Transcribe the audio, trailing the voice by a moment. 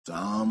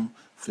Psalm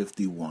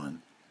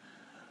 51.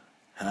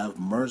 Have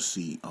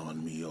mercy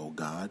on me, O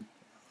God,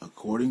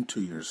 according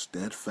to your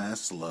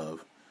steadfast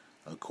love,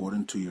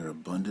 according to your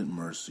abundant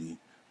mercy.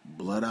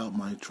 Blot out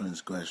my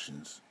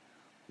transgressions.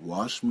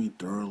 Wash me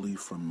thoroughly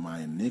from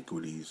my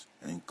iniquities,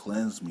 and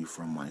cleanse me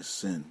from my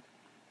sin.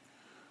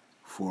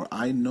 For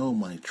I know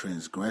my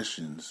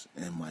transgressions,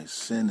 and my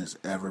sin is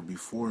ever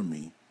before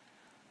me.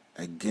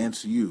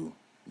 Against you,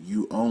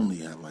 you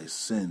only have I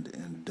sinned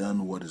and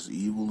done what is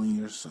evil in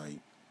your sight,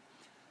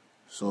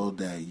 so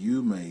that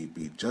you may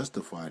be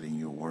justified in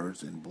your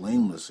words and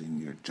blameless in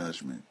your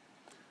judgment.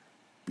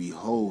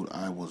 Behold,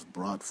 I was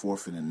brought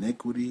forth in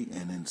iniquity,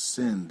 and in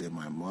sin did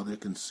my mother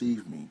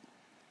conceive me.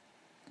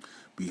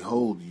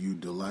 Behold, you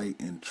delight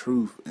in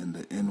truth in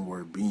the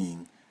inward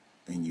being,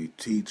 and you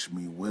teach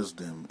me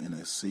wisdom in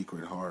a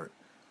secret heart.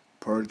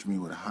 Purge me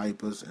with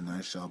hyssop, and I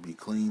shall be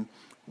clean.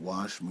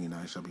 Wash me, and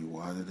I shall be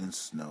whiter than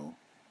snow.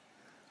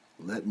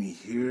 Let me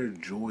hear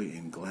joy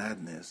and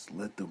gladness.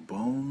 Let the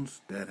bones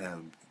that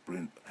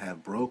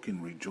have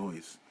broken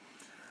rejoice.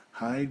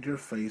 Hide your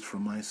face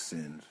from my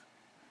sins,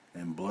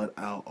 and blot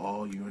out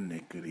all your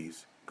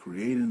iniquities.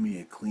 Create in me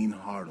a clean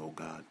heart, O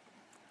God,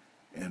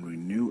 and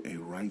renew a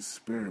right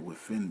spirit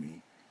within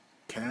me.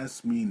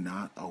 Cast me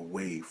not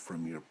away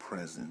from your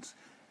presence,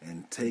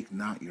 and take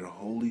not your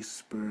Holy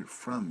Spirit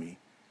from me.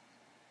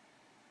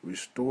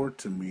 Restore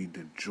to me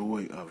the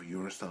joy of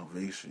your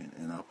salvation,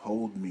 and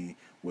uphold me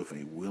with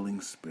a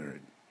willing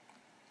spirit.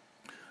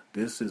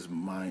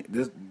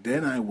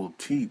 Then I will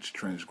teach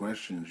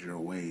transgressions your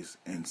ways,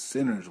 and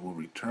sinners will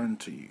return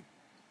to you.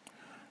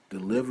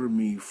 Deliver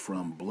me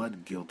from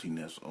blood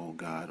guiltiness, O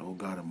God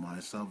of my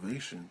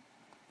salvation,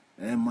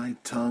 and my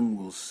tongue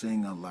will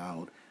sing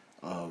aloud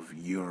of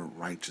your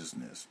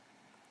righteousness.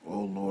 O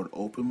Lord,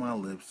 open my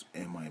lips,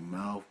 and my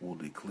mouth will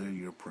declare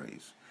your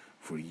praise.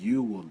 For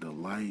you will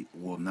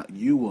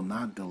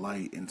not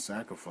delight in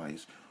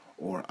sacrifice,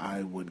 or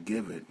I would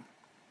give it.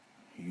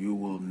 You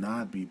will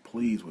not be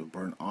pleased with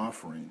burnt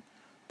offering.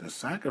 The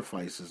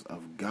sacrifices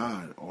of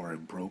God are a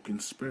broken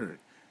spirit,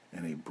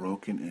 and a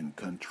broken and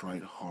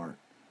contrite heart.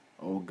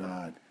 O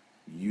God,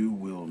 you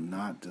will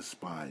not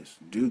despise.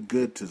 Do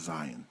good to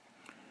Zion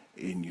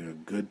in your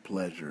good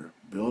pleasure.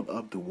 Build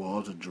up the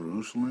walls of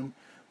Jerusalem.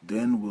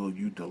 Then will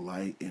you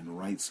delight in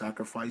right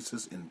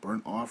sacrifices, in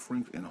burnt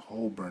offerings, and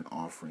whole burnt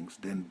offerings.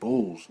 Then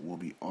bulls will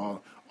be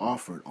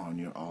offered on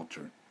your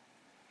altar.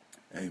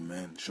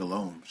 Amen.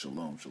 Shalom,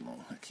 shalom,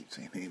 shalom. I keep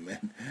saying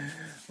amen.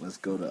 Let's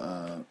go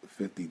to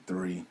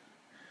 53,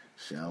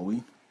 shall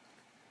we?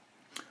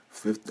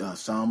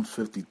 Psalms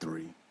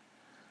 53.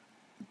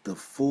 The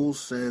fool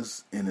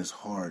says in his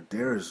heart,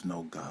 there is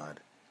no God.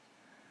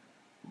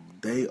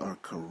 They are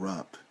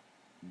corrupt,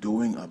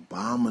 doing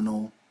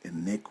abominable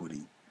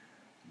iniquity.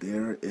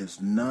 There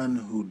is none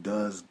who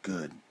does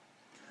good.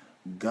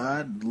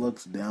 God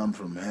looks down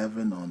from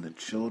heaven on the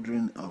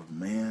children of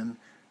man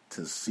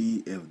to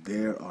see if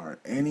there are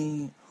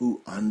any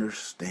who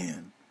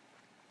understand,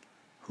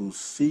 who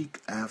seek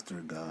after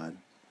God.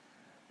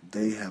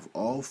 They have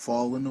all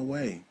fallen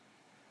away.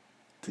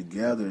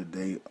 Together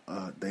they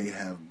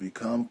have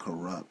become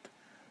corrupt.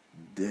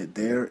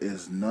 There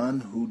is none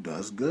who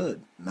does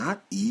good,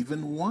 not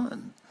even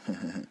one.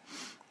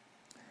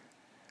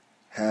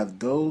 Have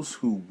those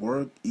who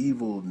work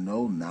evil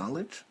no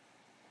knowledge?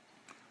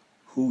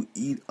 Who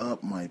eat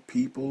up my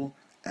people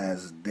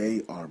as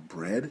they are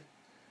bread,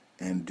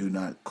 and do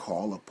not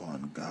call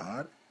upon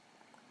God?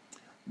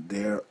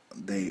 There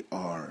they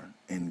are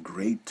in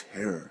great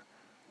terror,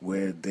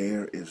 where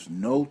there is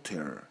no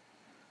terror.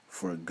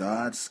 For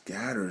God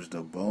scatters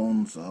the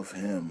bones of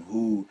him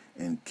who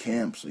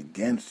encamps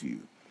against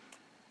you.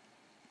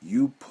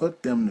 You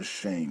put them to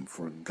shame,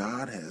 for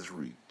God has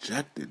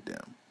rejected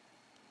them.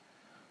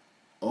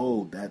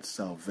 Oh, that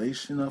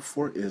salvation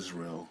for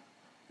Israel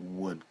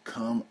would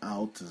come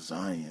out to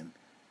Zion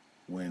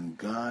when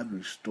God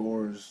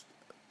restores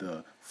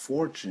the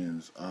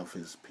fortunes of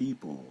his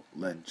people.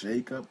 Let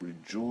Jacob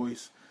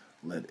rejoice,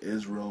 let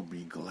Israel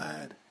be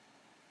glad.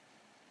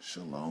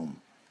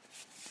 Shalom.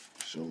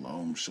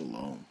 Shalom,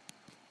 shalom.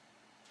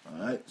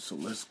 Alright, so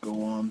let's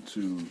go on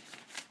to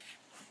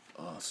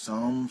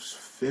Psalms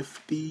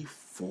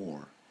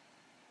 54.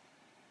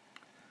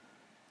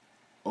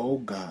 O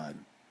God,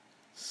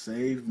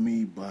 save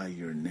me by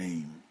your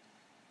name,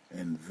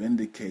 and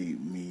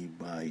vindicate me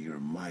by your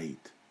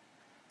might.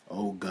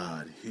 O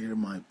God, hear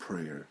my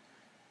prayer.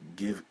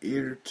 Give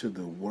ear to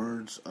the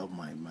words of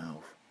my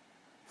mouth.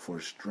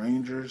 For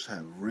strangers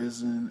have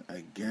risen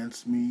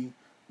against me.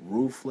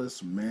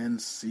 Ruthless men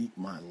seek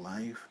my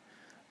life.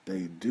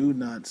 They do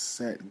not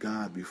set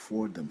God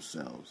before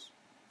themselves.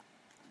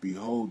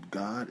 Behold,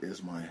 God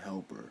is my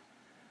helper.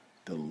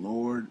 The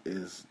Lord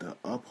is the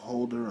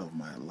upholder of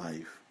my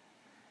life.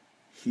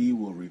 He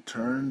will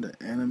return the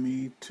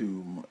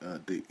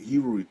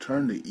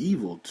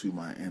evil to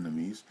my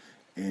enemies.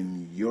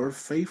 In your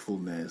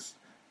faithfulness,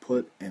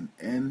 put an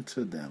end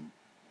to them.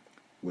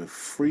 With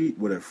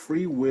a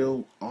free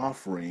will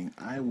offering,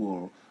 I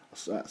will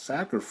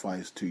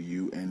sacrifice to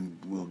you and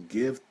will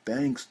give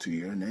thanks to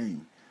your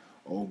name.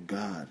 O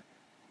God,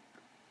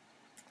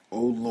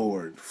 O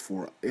Lord,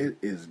 for it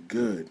is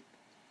good,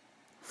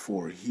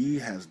 for he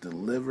has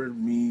delivered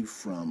me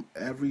from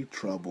every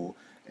trouble,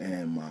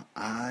 and my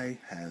eye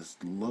has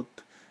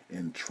looked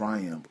in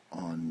triumph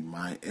on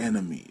my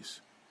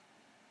enemies.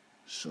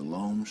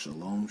 Shalom,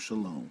 shalom,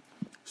 shalom.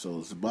 So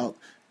it's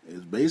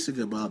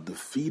basically about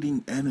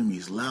defeating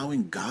enemies,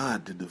 allowing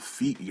God to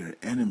defeat your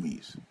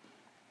enemies,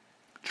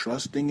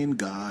 trusting in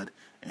God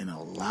and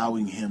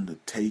allowing him to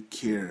take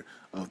care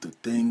of the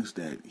things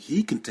that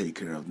he can take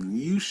care of. And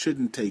you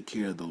shouldn't take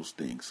care of those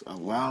things.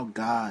 Allow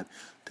God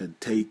to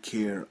take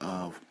care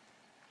of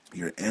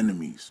your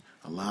enemies.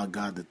 Allow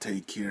God to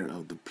take care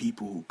of the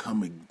people who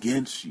come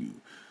against you.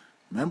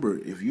 Remember,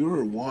 if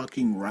you're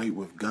walking right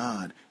with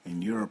God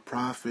and you're a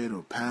prophet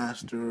or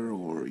pastor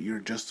or you're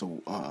just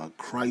a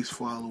Christ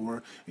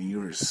follower and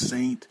you're a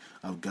saint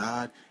of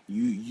God,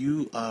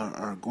 you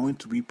are going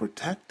to be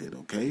protected,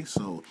 okay?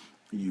 So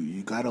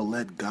you got to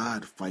let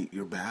God fight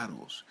your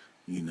battles.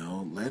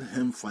 Let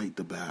him fight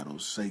the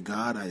battles. Say,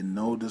 God, I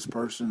know this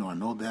person or I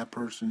know that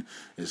person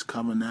is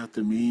coming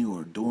after me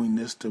or doing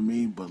this to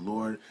me, but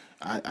Lord,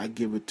 I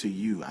give it to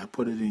you. I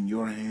put it in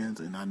your hands,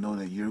 and I know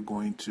that you're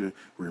going to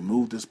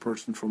remove this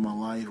person from my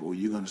life, or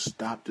you're going to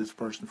stop this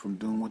person from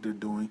doing what they're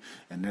doing,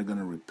 and they're going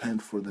to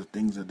repent for the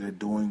things that they're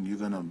doing. You're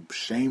going to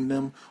shame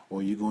them,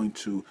 or you're going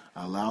to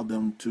allow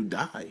them to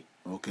die.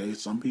 Okay,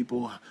 some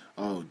people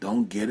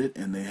don't get it,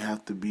 and they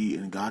have to be,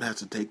 and God has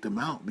to take them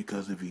out,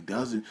 because if He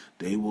doesn't,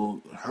 they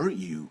will hurt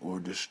you or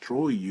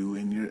destroy you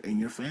and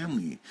your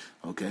family.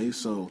 Okay,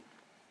 so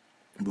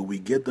but we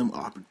give them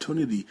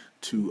opportunity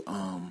to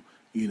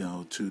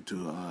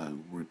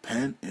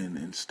repent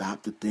and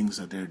stop the things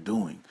that they're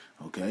doing.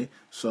 Okay,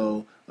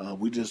 so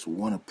we just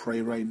want to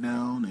pray right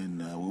now, and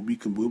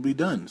we'll be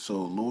done.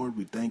 So Lord,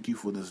 we thank you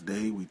for this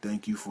day. We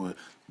thank you for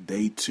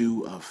day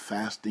 2 of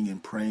fasting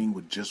and praying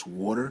with just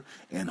water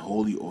and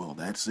holy oil.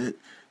 That's it.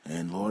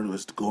 And Lord,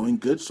 it's going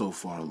good so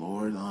far,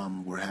 Lord.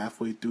 We're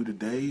halfway through the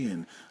day,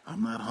 and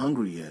I'm not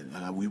hungry yet.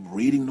 We're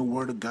reading the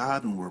Word of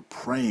God, and we're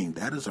praying.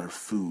 That is our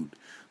food.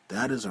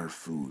 That is our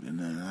food,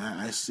 and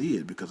I see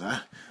it because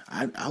I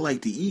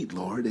like to eat,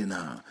 Lord, and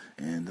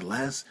the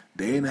last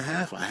day and a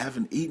half I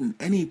haven't eaten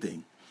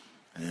anything,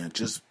 and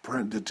just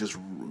drinking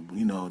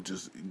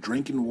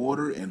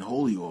water and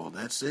holy oil.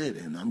 That's it,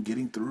 and I'm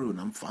getting through, and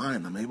I'm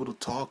fine. I'm able to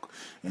talk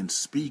and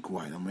speak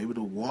right. I'm able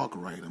to walk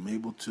right. I'm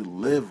able to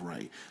live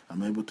right.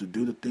 I'm able to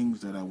do the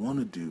things that I want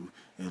to do.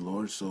 And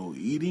Lord, so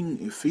eating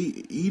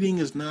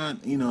is not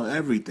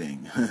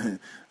everything,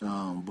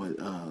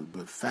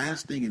 but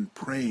fasting and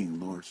praying,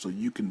 Lord, so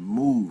you can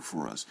move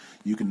for us.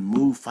 You can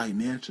move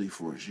financially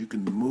for us. You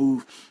can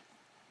move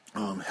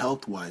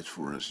health-wise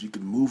for us. You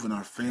can move in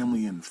our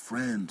family and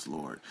friends,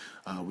 Lord.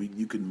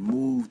 You can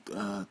move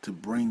to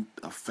bring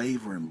a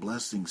favor and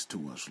blessings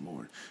to us,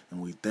 Lord.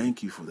 And we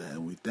thank you for that.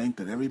 And we thank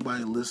that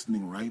everybody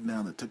listening right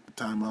now that took the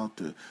time out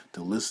to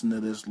listen to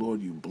this, Lord,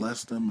 you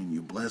bless them and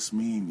you bless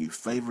me and you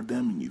favor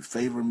them and you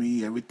favor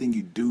me. Everything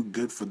you do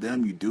good for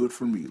them, you do it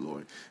for me,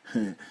 Lord.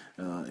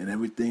 And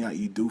everything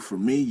you do for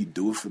me, you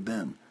do it for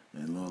them.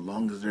 And as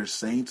long as they're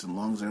saints, and as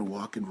long as they're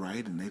walking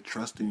right, and they're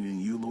trusting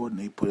in you, Lord, and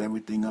they put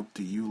everything up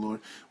to you, Lord,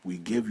 we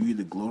give you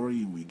the glory,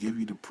 and we give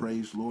you the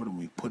praise, Lord, and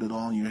we put it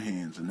all in your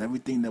hands. And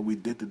everything that we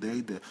did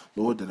today,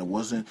 Lord, that it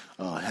wasn't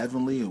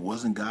heavenly, it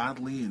wasn't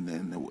godly,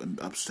 and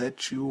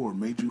upset you or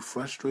made you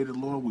frustrated,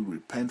 Lord, we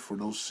repent for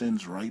those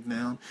sins right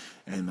now,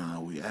 and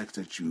we ask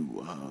that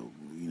you,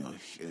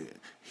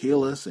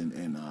 heal us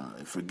and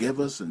forgive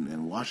us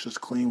and wash us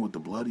clean with the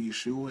blood of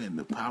Yeshua and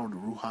the power of the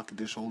Ruach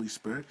HaKodesh, Holy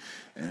Spirit.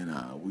 And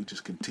we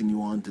just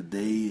continue on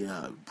today,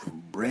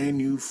 brand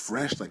new,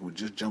 fresh, like we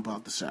just jump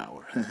out the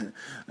shower.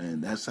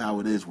 And that's how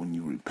it is when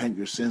you repent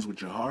your sins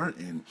with your heart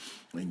and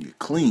you're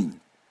clean.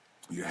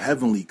 You're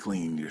heavenly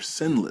clean, you're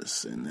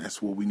sinless, and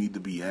that's what we need to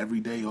be every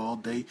day, all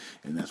day,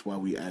 and that's why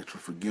we ask for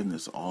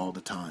forgiveness all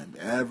the time,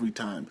 every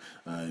time,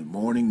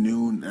 morning,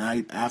 noon,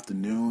 night,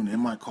 afternoon, in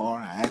my car,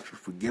 I ask for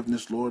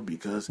forgiveness, Lord,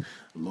 because,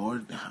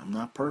 Lord, I'm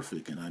not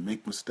perfect, and I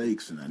make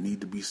mistakes, and I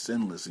need to be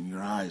sinless in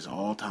your eyes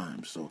all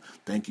times. So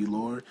thank you,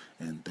 Lord,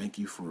 and thank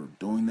you for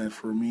doing that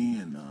for me,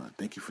 and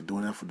thank you for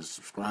doing that for the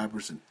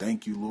subscribers, and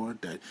thank you,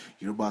 Lord, that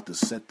you're about to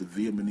set the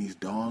Vietnamese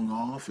dong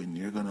off, and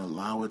you're going to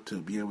allow it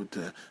to be able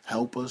to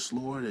help us,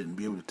 Lord, and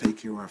be able to take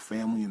care of our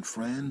family and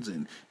friends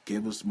and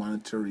give us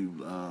monetary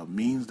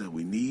means that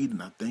we need.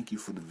 And I thank you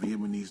for the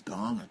Vietnamese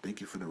dong. I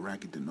thank you for the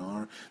Iraqi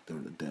dinar.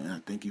 And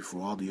I thank you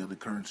for all the other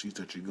currencies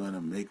that you're going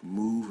to make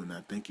move. And I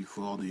thank you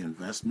for all the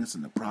investments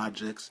and the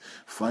projects,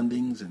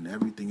 fundings, and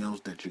everything else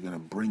that you're going to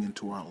bring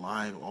into our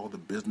life, all the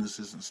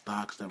businesses and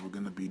stocks that we're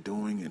going to be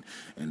doing,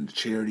 and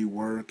charity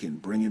work,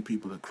 and bringing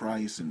people to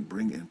Christ, and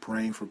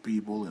praying for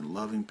people, and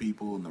loving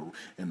people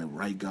in the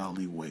right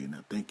godly way. And I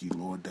thank you,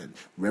 Lord, that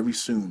very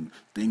soon and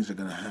things are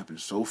going to happen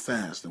so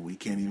fast that we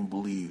can't even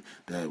believe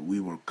that we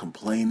were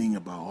complaining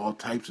about all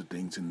types of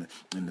things in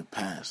the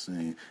past,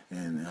 and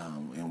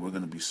we're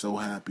going to be so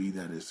happy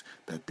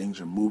that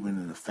things are moving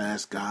in a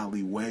fast,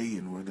 godly way,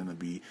 and we're going to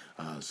be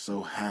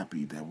so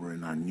happy that we're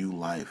in our new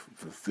life,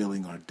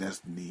 fulfilling our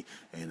destiny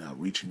and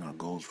reaching our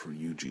goals for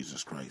you,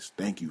 Jesus Christ.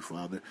 Thank you,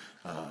 Father,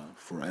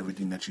 for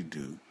everything that you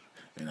do.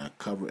 And I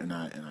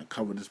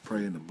cover this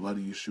prayer in the blood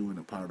of Yeshua and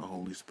the power of the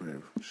Holy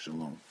Spirit.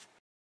 Shalom.